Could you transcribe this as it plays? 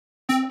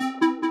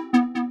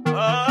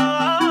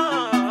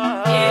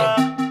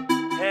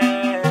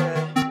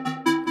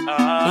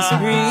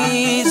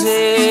Breezy.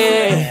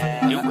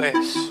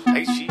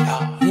 USHER.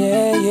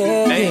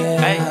 Yeah.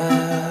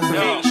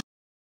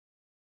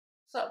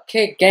 What's up,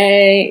 Kid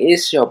Gang?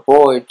 It's your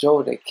boy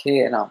Joe the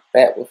Kid, and I'm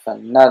back with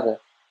another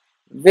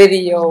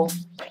video.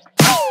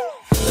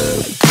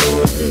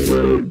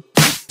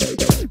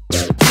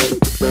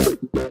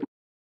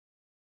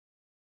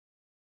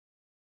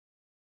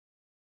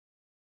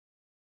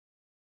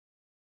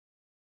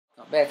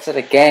 Welcome back to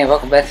the game.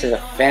 Welcome back to the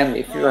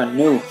family. If you are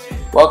new,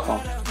 welcome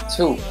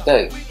to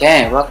the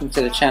game. Welcome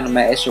to the channel,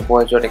 man. It's your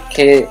boy Joe the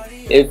Kid.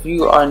 If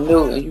you are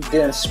new and you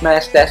didn't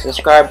smash that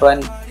subscribe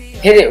button,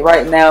 hit it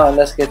right now and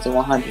let's get to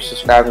 100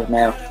 subscribers,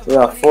 man. We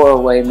are 4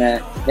 away,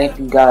 man. Thank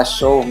you guys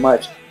so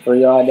much for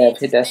y'all that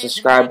hit that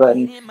subscribe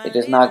button. It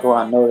does not go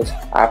unnoticed.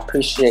 I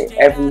appreciate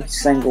every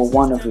single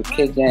one of you,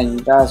 Kid Gang.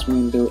 You guys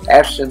mean the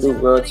absolute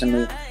world to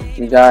me.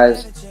 You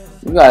guys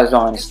don't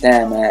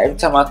understand, man. Every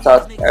time I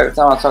talk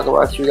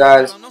about you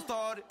guys,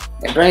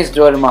 it brings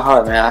joy to my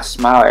heart, man. I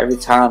smile every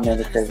time, man,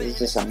 because it's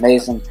just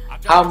amazing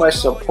how much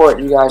support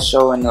you guys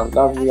show and the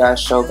love you guys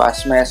show by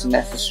smashing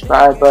that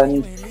subscribe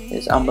button.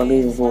 It's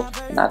unbelievable,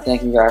 and I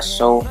thank you guys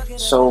so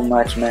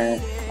much,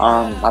 man.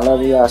 I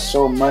love you guys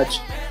so much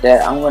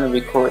that I'm gonna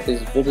record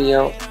this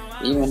video,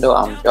 even though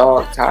I'm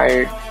dog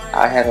tired.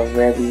 I had a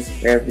very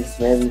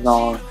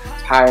long,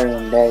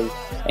 tiring day,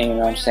 and you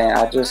know what I'm saying.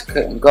 I just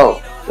couldn't go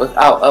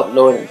without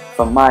uploading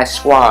for my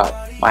squad,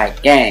 my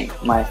gang,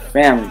 my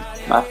family,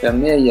 my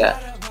familia,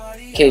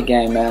 Kid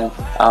Gang, man.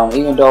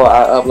 Even though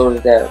I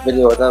uploaded that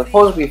video, that was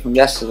supposed to be from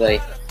yesterday,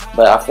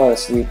 but I fell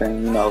asleep,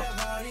 and you know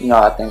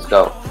how things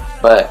go.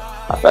 But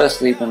I fell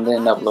asleep and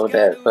didn't upload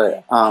that.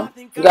 But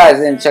if you guys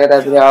didn't check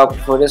that video out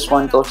before this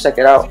one, go check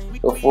it out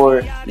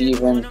before you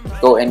even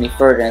go any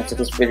further into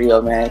this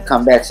video, man.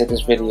 Come back to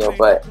this video.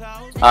 But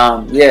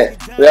yeah,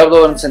 we're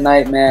uploading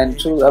tonight, man.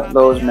 2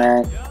 uploads,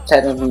 man.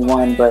 Technically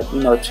 1, but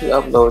you know, 2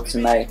 uploads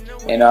tonight.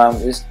 And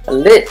it's a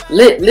lit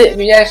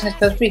reactions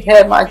because we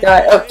had my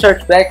guy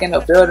Upchurch back in the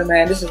building,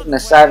 man. This is an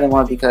exciting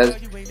one because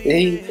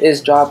he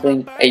is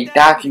dropping a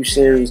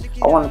docu-series.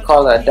 I want to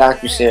call it a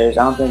docu-series.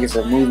 I don't think it's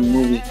a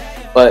movie,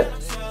 but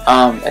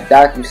a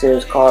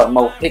docu-series called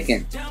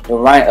Mohican, the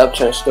Ryan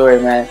Upchurch story,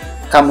 man.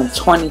 Coming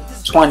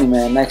 2020,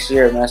 man, next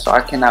year, man. So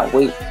I cannot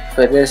wait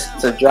for this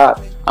to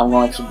drop. I'm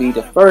going to be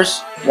the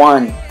first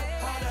one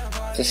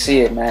to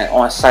see it, man,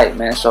 on site,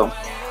 man. So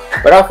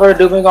without further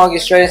ado, we're gonna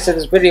get straight into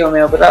this video,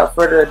 man. Without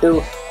further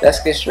ado, let's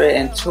get straight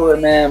into it,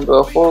 man.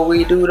 Before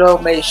we do though,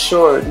 make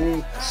sure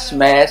you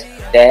smash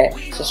that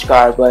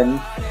subscribe button.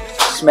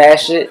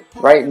 Smash it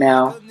right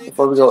now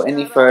before we go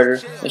any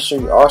further. Make sure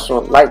you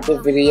also like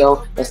the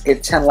video. Let's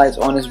get 10 likes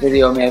on this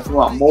video, man. If you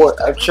want more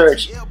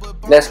Upchurch,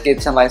 let's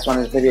get 10 likes on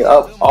this video.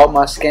 Up all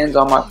my skins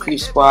on my creep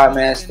squad,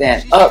 man.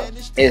 Stand up.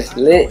 It's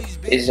lit.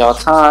 It's your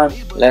time.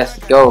 Let's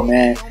go,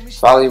 man.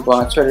 Follow you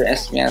on Twitter,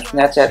 Instagram,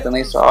 Snapchat. The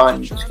links are all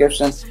in the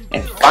description.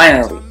 And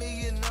finally,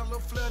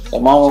 the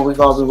moment we're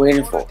gonna be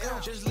waiting for.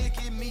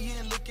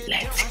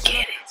 Let's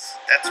get it.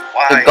 That's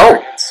why I'm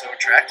so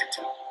attracted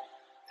to him.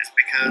 It's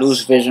because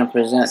Loose Vision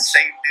presents. The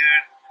same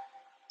dude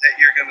that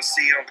you're gonna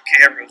see on the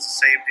camera is the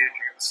same dude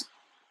you're gonna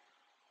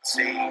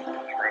see in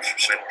the grocery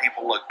store. When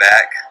people look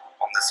back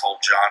on this whole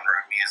genre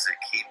of music,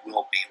 he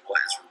will be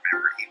what is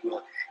remembered.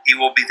 He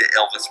will be the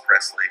Elvis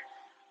Presley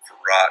for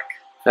rock.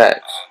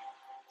 Facts.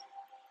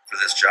 For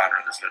this genre,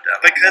 there's no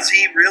doubt. Because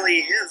he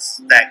really is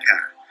that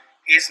guy.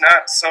 He's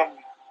not some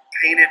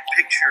painted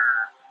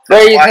picture.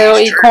 Raise hell,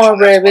 eat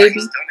cornbread, baby.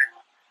 100%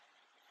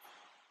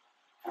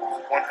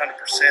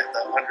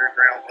 the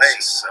underground way.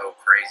 This is so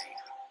crazy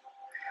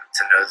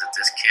to know that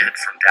this kid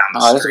from down the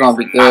street, this is gonna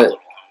be from my good.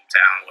 little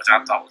hometown, which I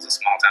thought was a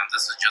small town,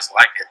 this is just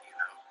like it. You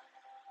know,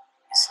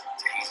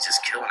 he's just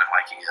killing it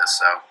like he is.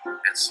 So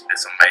it's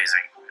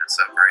amazing. It's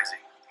so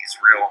crazy. He's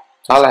real.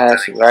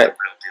 Tallahassee, right?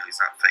 Real deal. He's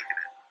not faking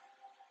it.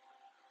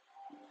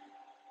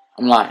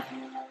 I'm lying.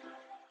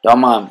 Don't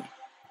mind me.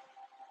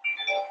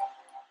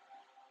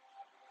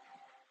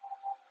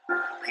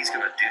 He's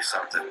going to do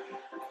something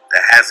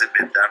that hasn't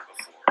been done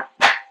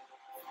before.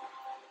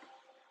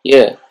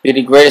 Yeah, be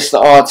the greatest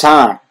of all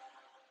time.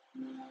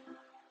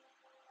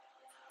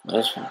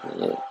 That's gonna be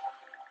lit.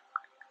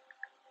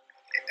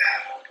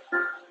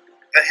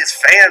 But his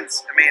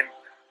fans, I mean,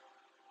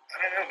 I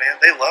don't know, man.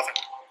 They love him.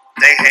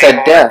 They hate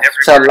To death,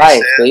 to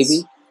life,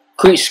 baby.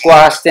 Creep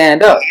Squad,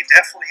 stand up. He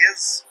definitely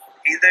is.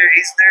 He's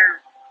their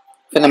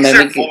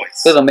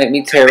voice. It'll make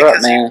me tear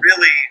up, man. He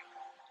really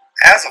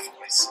has a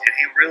voice, and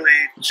he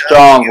really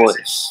strong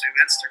voice through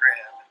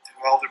Instagram and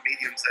through all the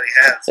mediums that he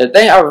has. The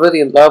thing I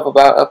really love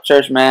about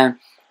Upchurch, man,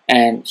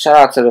 and shout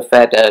out to the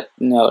fact that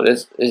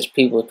there's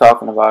people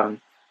talking about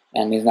him,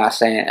 and he's not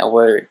saying a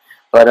word.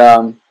 But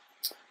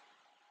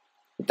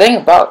the thing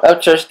about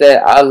Upchurch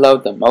that I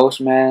love the most,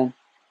 man,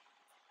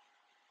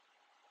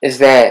 is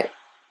that,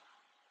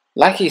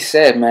 like he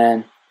said,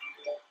 man,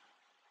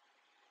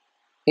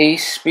 he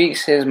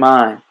speaks his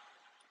mind,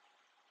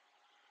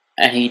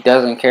 and he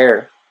doesn't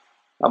care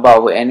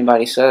about what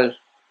anybody says.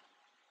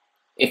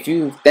 If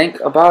you think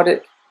about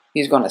it,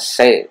 he's gonna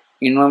say it.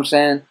 You know what I'm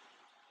saying?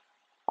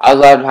 I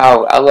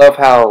love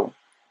how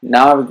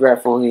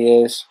non-regretful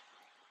he is.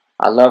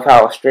 I love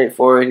how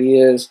straightforward he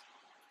is.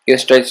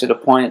 Gets straight to the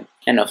point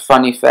in a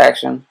funny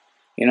fashion.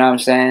 You know what I'm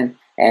saying?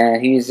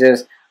 And he's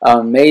just an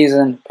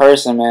amazing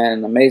person, man.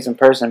 An amazing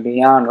person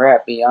beyond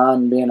rap,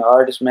 beyond being an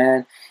artist,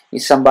 man.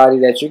 He's somebody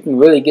that you can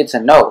really get to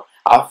know.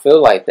 I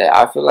feel like that.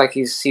 I feel like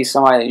he's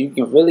somebody that you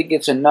can really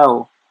get to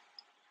know,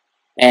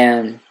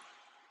 and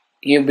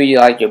he'll be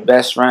like your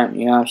best friend.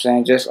 You know what I'm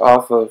saying? Just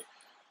off of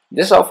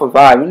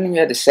vibe. You don't even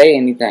have to say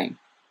anything.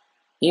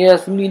 He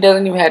doesn't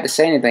even have to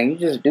say anything. You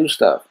just do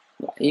stuff.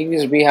 He can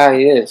just be how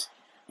he is,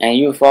 and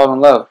you fall in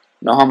love.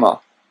 No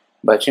homo.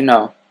 But you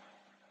know,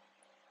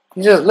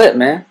 he's just lit,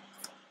 man.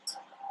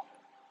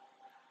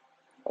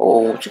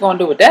 Oh, what you gonna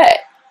do with that?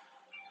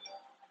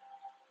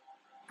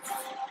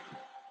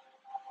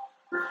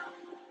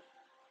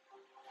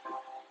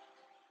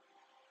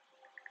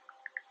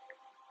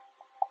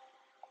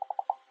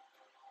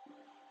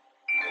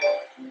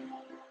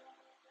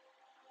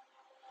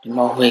 The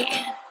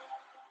Mohican,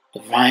 the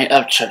Ryan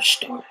Upchurch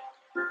story.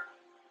 Man,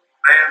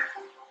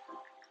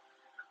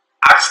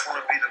 I just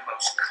want to be the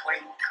most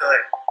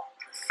clean-cut,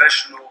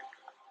 professional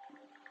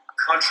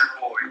country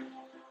boy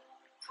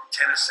from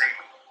Tennessee.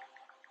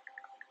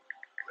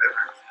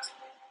 Whoever it is.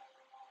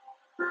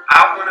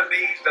 I want to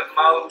be the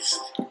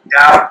most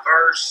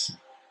diverse.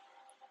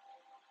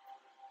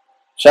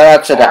 Shout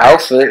out to the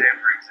outfit. That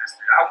ever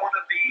existed. I want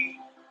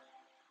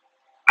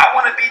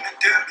to be the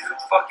dude who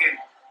fucking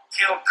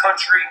killed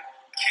country,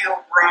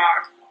 killed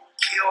rock,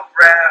 killed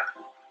rap.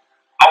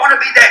 I want to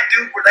be that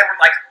dude where they were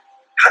like,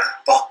 how the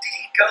fuck did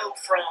he go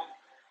from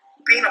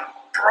being a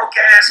broke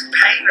ass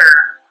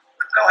painter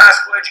with no high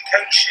school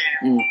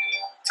education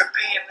to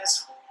being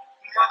this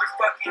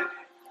motherfucking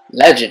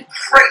Legend,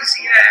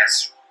 crazy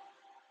ass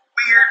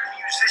weird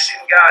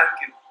musician guy who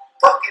can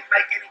fucking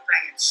make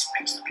anything and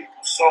speaks to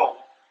people's soul?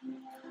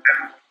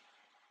 And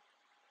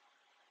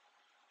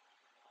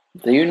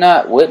do you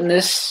not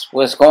witness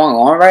what's going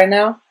on right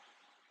now?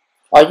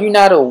 Are you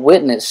not a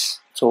witness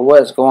to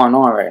what's going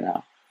on right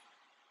now?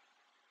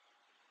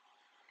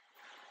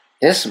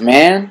 This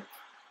man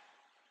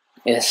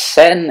is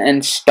setting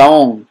in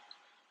stone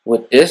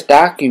with this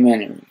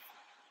documentary.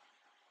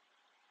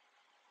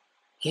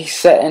 He's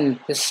setting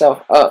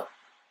himself up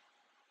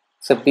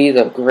to be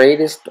the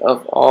greatest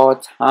of all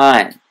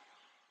time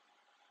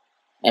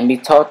and be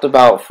talked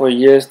about for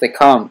years to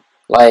come.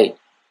 Like,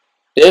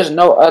 there's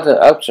no other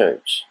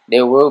Upchurch.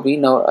 There will be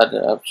no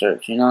other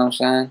Upchurch. You know what I'm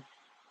saying?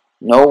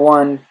 No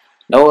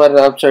other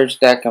Upchurch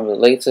that can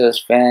relate to his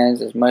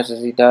fans as much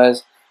as he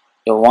does.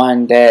 The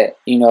one that,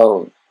 you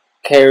know,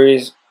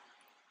 carries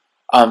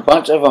a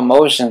bunch of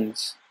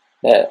emotions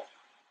that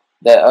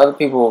other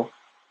people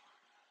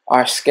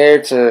are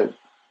scared to,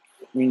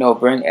 you know,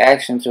 bring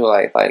action to,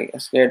 like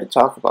scared to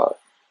talk about.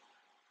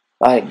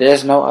 Like,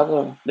 there's no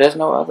other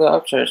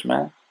Upchurch,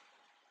 man.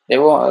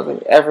 There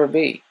won't ever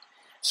be.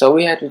 So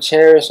we have to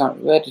cherish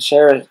him. We have to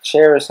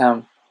cherish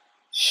him.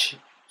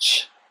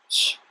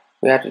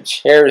 We have to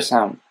cherish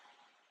him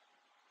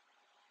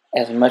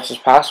as much as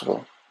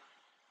possible.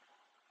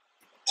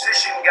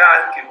 musician guy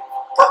who can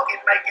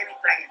fucking make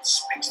anything and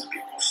speaks to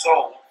people's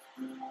soul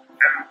and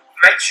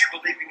makes you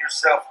believe in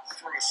yourself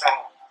through a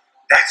song.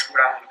 That's what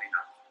I want to be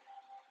known.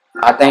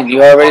 I think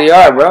you already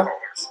are, bro. I don't give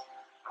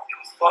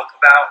a fuck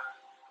about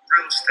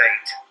real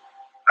estate.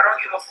 I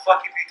don't give a fuck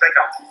if you think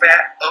I'm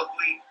fat,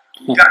 ugly,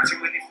 got too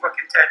many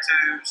fucking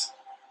tattoos,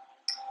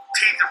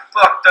 teeth are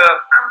fucked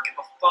up. I don't give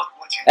a fuck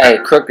what you Hey,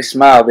 do. crooked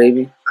smile,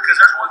 baby. Because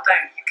there's one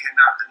thing you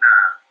cannot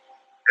deny.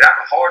 That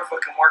I'm a hard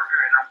fucking worker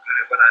and I'm good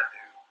at what I do.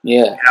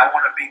 Yeah. And I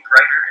want to be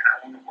greater and I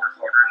want to work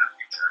harder in the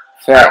future.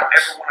 Facts. I don't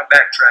ever want to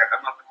backtrack.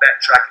 I'm not the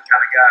backtracking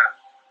kind of guy.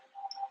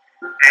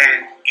 And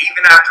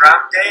even after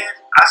I'm dead,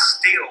 I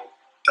still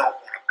don't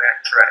want to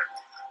backtrack.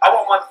 I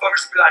want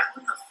motherfuckers to be like,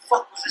 who the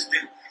fuck was this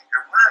dude?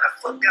 And why the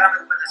fuck did I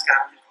know when this guy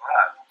was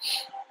alive?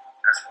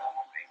 That's what I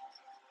want to be.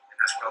 And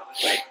that's what I would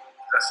be.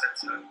 I said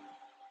so.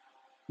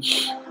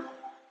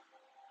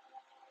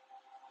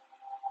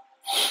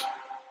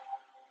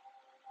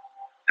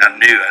 I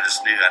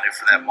just knew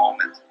from that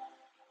moment,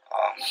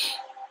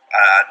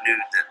 I knew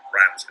that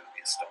Ryan was going to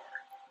be a star.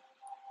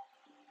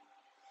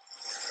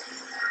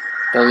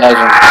 The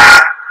legend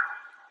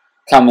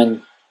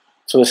coming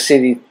to a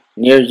city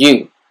near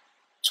you,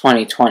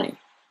 2020.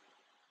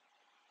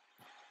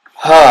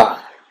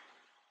 I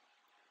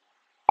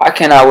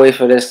cannot wait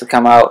for this to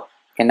come out.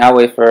 Cannot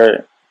wait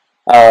for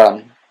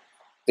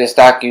this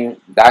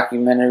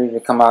documentary to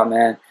come out,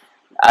 man.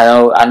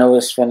 I know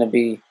it's gonna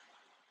be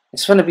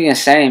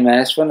insane,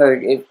 man.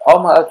 If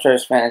all my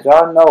Upchurch fans,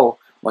 y'all know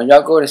when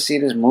y'all go to see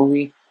this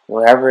movie,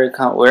 wherever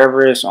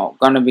it's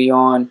gonna be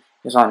on,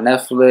 it's on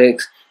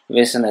Netflix, if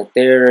it's in the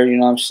theater, you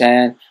know what I'm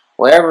saying,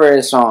 wherever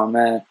it's on,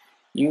 man,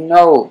 you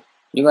know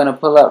you're gonna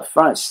pull up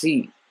front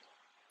seat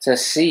to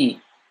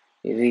see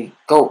the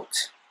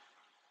GOAT,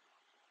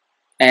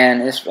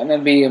 and it's gonna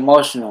be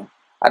emotional.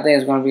 I think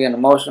it's gonna be an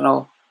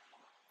emotional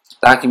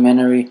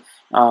documentary.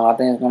 I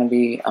think it's gonna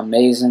be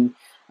amazing.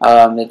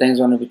 The things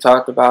gonna be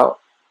talked about.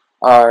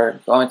 are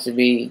going to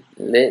be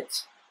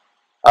lit.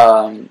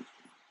 And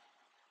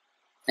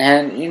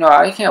you know,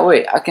 I can't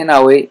wait. I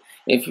cannot wait.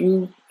 If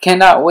you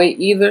cannot wait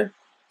either,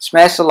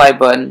 smash the like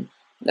button.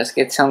 Let's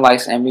get 10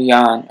 likes and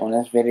beyond on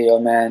this video,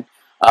 man.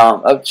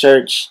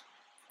 Upchurch,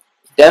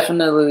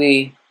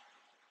 definitely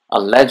a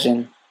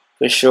legend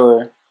for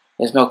sure.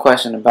 There's no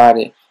question about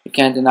it. You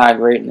can't deny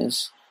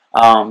greatness.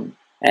 And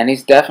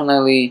he's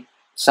definitely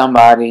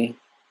somebody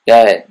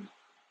that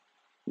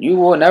you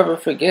will never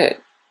forget.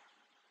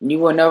 You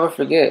will never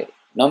forget.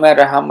 No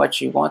matter how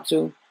much you want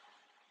to,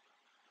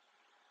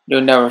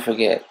 you'll never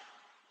forget.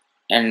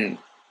 And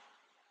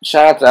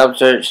shout out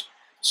to Upchurch.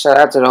 Shout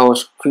out to the whole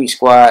Creek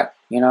Squad.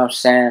 You know what I'm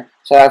saying?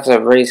 Shout out to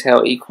Raise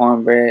Hell, Eat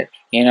Cornbread.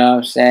 You know what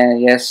I'm saying?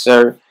 Yes,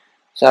 sir.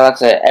 Shout out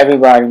to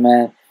everybody,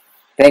 man.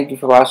 Thank you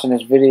for watching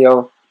this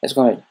video. It's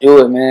going to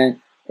do it,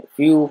 man. If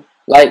you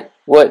like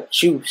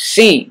what you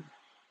see,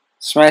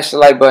 smash the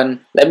like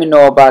button. Let me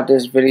know about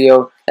this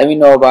video. Let me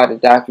know about the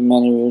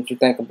documentary, what you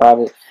think about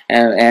it.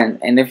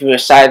 And if you're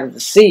excited to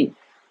see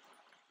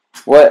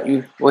what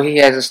he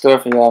has in store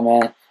for y'all,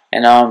 man.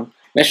 And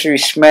make sure you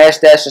smash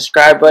that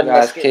subscribe button.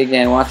 Guys, Kid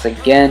Gang, once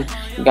again,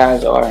 you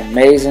guys are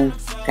amazing.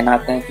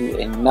 Cannot thank you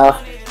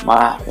enough.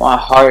 My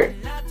heart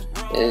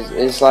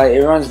is like,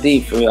 it runs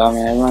deep for y'all,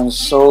 man. It runs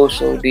so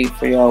deep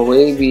for y'all,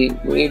 way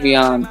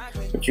beyond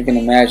what you can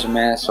imagine,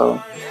 man.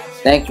 So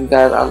thank you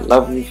guys. I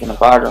love you from the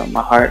bottom of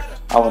my heart.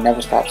 I will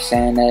never stop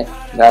saying that.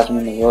 You guys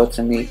mean the world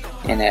to me.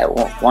 And at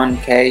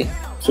 1K,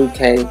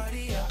 2K,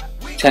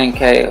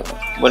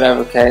 10K,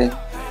 whatever K,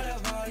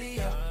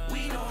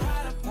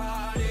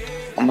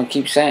 I'm gonna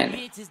keep saying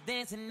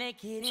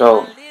it.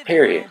 So,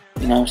 period.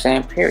 You know what I'm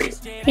saying? Period.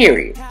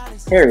 You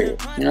know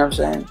what I'm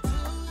saying?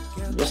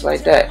 Just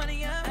like that.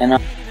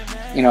 And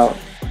you know,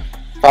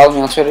 follow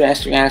me on Twitter,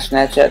 Instagram,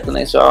 Snapchat. The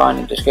links are all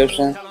in the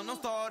description.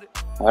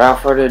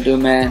 Without further ado,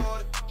 man,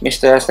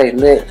 Mr. I stay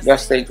lit, y'all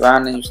stay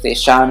grinding, you stay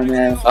shining,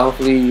 man.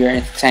 Hopefully you're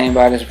entertained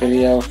by this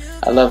video.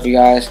 I love you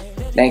guys.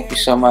 Thank you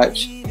so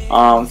much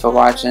for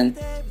watching.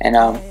 And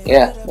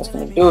yeah, that's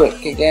gonna do it.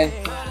 Kid Gang,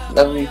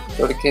 love you,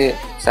 go to Kid,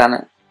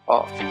 silent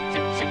off.